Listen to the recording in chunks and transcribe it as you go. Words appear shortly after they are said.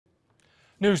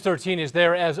News 13 is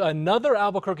there as another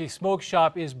Albuquerque smoke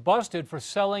shop is busted for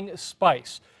selling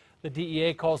spice. The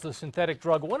DEA calls the synthetic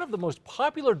drug one of the most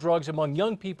popular drugs among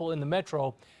young people in the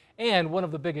metro and one of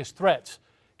the biggest threats.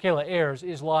 Kayla Ayers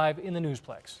is live in the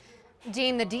Newsplex.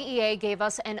 Dean, the DEA gave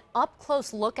us an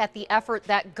up-close look at the effort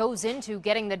that goes into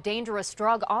getting the dangerous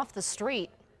drug off the street.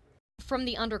 From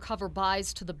the undercover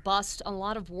buys to the bust, a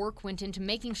lot of work went into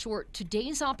making sure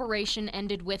today's operation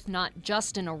ended with not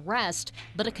just an arrest,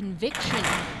 but a conviction.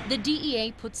 The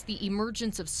DEA puts the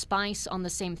emergence of spice on the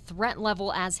same threat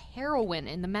level as heroin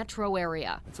in the metro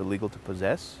area. It's illegal to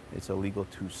possess, it's illegal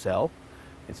to sell,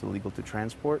 it's illegal to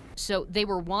transport. So they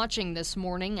were watching this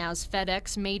morning as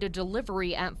FedEx made a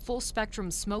delivery at Full Spectrum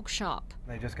Smoke Shop.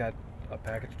 They just got a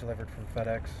package delivered from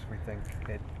FedEx. We think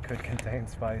it could contain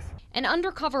spice. An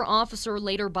undercover officer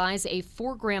later buys a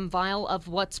 4-gram vial of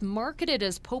what's marketed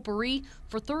as potpourri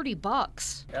for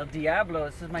 $30. El Diablo,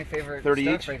 this is my favorite 30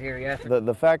 stuff each? right here, yeah.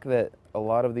 The fact that a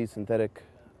lot of these synthetic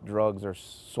drugs are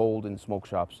sold in smoke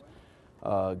shops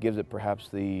gives it perhaps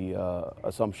the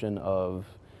assumption of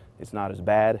it's not as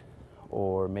bad,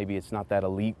 or maybe it's not that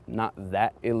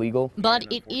illegal.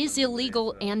 But it is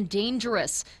illegal and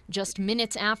dangerous. Just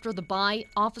minutes after the buy,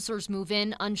 officers move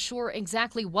in, unsure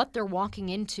exactly what they're walking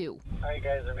into. All right,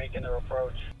 guys are making their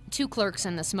approach. 2 clerks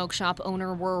and the smoke shop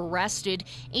owner were arrested.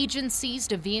 Agents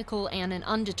seized a vehicle and an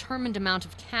undetermined amount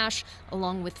of cash,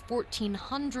 along with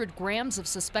 1,400 grams of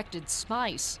suspected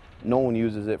spice. No one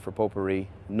uses it for potpourri.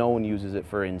 No one uses it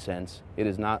for incense. It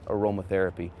is not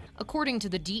aromatherapy. According to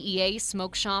the DEA,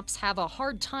 smoke shops have a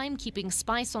hard time keeping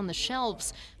spice on the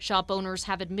shelves. Shop owners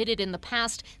have admitted in the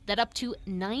past that up to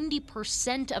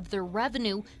 90% of their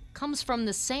revenue comes from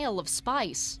the sale of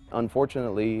spice.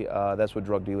 Unfortunately, that's what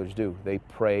drug dealers do. They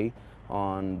prey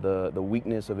on the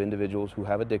weakness of individuals who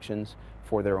have addictions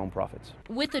for their own profits.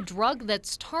 With a drug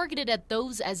that's targeted at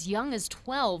those as young as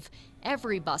 12,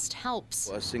 every bust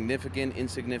helps. Significant,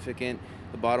 insignificant.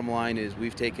 The bottom line is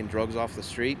we've taken drugs off the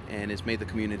street and it's made the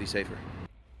community safer.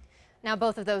 Now,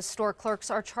 both of those store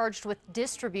clerks are charged with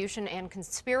distribution and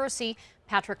conspiracy.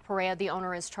 Patrick Perea, the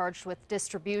owner, is charged with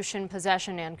distribution,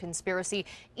 possession, and conspiracy.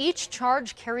 Each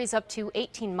charge carries up to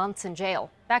 18 months in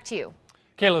jail. Back to you.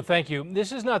 Kayla, thank you.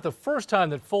 This is not the first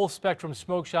time that Full Spectrum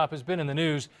Smoke Shop has been in the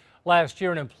news. Last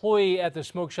year, an employee at the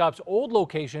smoke shop's old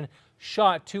location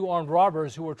shot 2 armed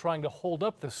robbers who were trying to hold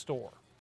up the store.